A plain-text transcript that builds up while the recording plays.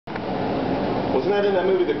Wasn't that in that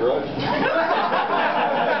movie, The Grudge?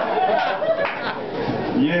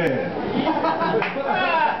 Yeah.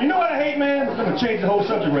 You know what I hate, man? I'm going to change the whole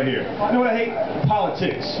subject right here. You know what I hate?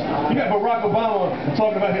 Politics. You got Barack Obama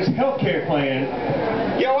talking about his health care plan.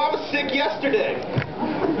 Yo, I was sick yesterday.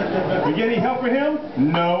 You get any help for him?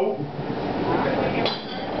 No.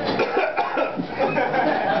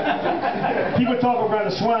 People talk about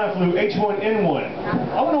the swine flu, H1N1.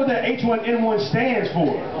 I wonder what that H1N1 stands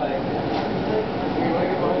for.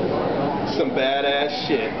 Some badass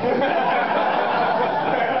shit.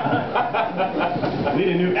 I need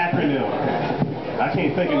a new acronym. I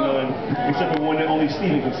can't think of none except for one that only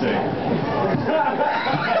Steven can say.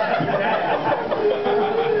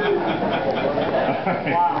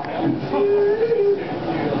 Wow.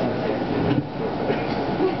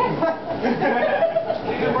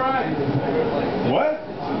 Stephen Bryant. What?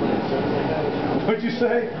 What'd you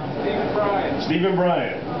say? Stephen Bryant. Stephen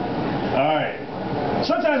Bryant. All right.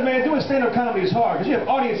 Sometimes, man, doing stand-up comedy is hard because you have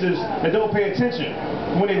audiences that don't pay attention.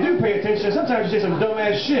 When they do pay attention, sometimes you say some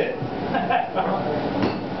dumbass shit.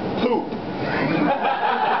 Poop.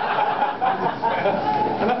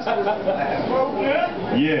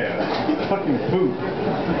 Yeah, fucking poop.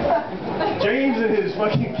 James and his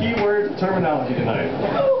fucking keywords terminology tonight.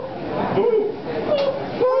 Poop.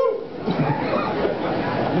 Poop.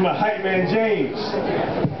 My hype man, James.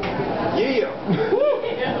 Yeah.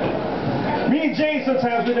 Me and James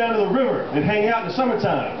sometimes go down to the river and hang out in the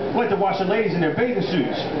summertime. I like to watch the ladies in their bathing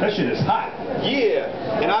suits. That shit is hot. Yeah,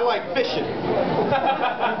 and I like fishing.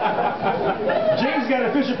 James got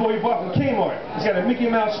a fishing pole he bought from Kmart. He's got a Mickey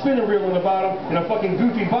Mouse spinning reel on the bottom and a fucking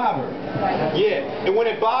goofy bobber. Yeah, and when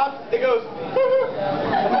it bobs, it goes...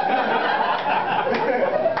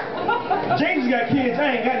 James has got kids.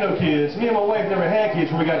 I ain't got no kids. Me and my wife never had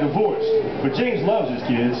kids when we got divorced. But James loves his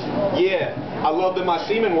kids. Yeah, I love that my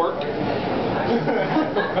semen worked.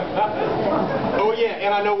 Oh yeah,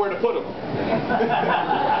 and I know where to put them.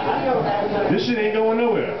 This shit ain't going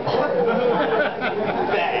nowhere.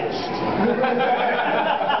 Fast.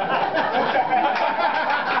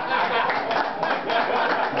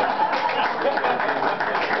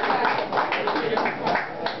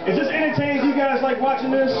 Is this entertaining? You guys like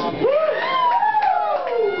watching this?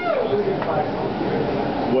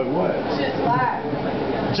 What?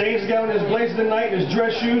 James got on his blazer tonight and his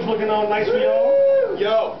dress shoes looking all nice for y'all.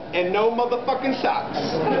 Yo, and no motherfucking socks.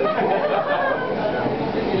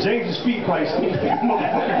 James's feet probably stink.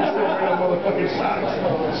 Motherfucking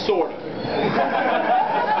socks. Sorta.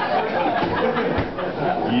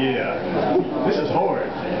 Yeah. This is hard.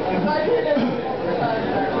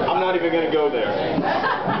 I'm not even gonna go there.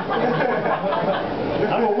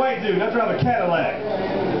 I'm a white dude. I drive a Cadillac.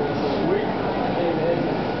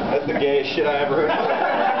 That's the gayest shit I ever heard.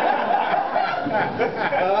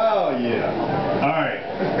 Oh yeah. All right.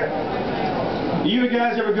 You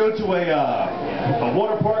guys ever go to a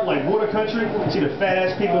water park like Water Country? See the fat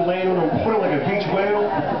ass people laying on the water like a beach whale?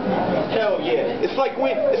 Hell yeah. It's like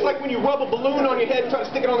when you rub a balloon on your head and try to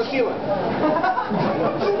stick it on the ceiling.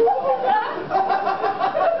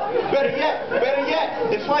 Better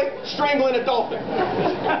yet, it's like strangling a dolphin.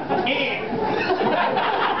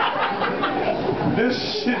 This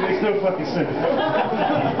shit makes no fucking sense.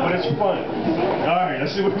 But it's fun. Alright,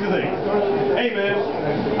 let's see what you think. Hey man,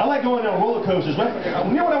 I like going down roller coasters, right?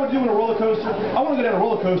 You know what I would do on a roller coaster? I want to go down a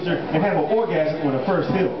roller coaster and have an orgasm on the first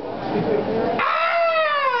hill.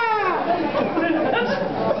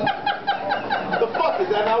 The fuck? Is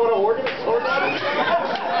that not what an orgasm is?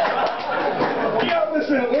 Yeah,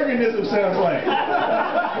 listen, an organism sounds like.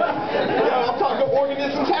 Yo, I'm talking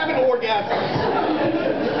organisms having orgasms.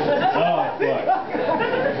 Oh, fuck.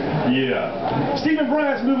 Yeah. Stephen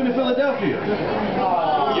Bryant's moving to Philadelphia.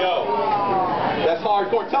 Yo, that's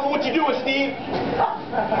hardcore. Tell him what you're doing, Steve.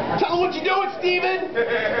 Tell him what you're doing, Steven.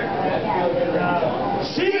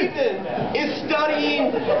 Steven is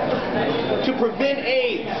studying to prevent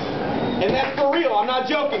AIDS. And that's for real. I'm not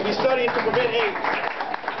joking. He's studying to prevent AIDS.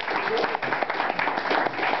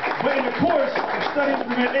 But in the course of studying to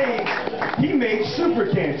prevent AIDS, he made super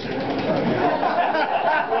cancer.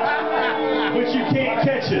 But you can't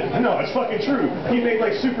catch it. No, it's fucking true. He made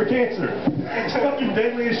like super cancer. It's fucking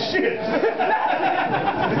deadly as shit.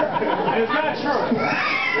 It's not true.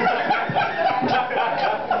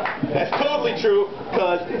 That's totally true,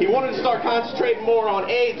 because he wanted to start concentrating more on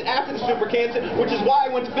AIDS after the super cancer, which is why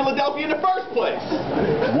I went to Philadelphia in the first place.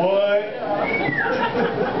 What?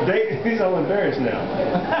 He's all embarrassed now.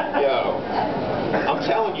 Yo, I'm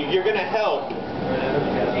telling you, you're going to help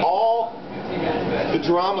all the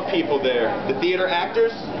drama people there, the theater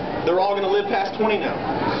actors. They're all going to live past 20 now.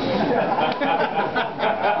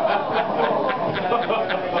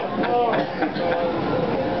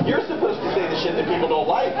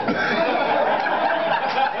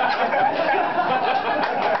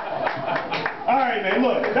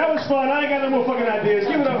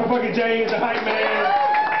 Hey, James, the hype man.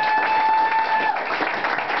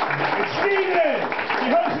 And Steven,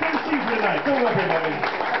 the host and MC for tonight. Come on up here, buddy.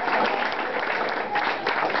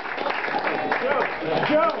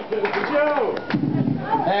 Joe.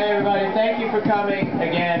 Hey everybody, thank you for coming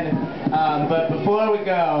again. But before we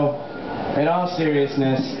go, in all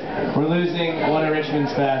seriousness, we're losing one of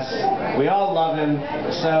Richmond's best. We all love him,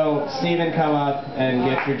 so Steven, come up and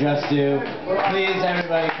get your just due. Please,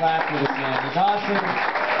 everybody, clap for this man. He's awesome.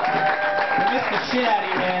 We missed the shit out of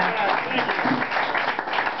you, man.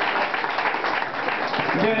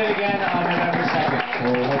 We're doing it again on November 2nd.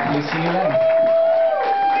 We'll hopefully see you then.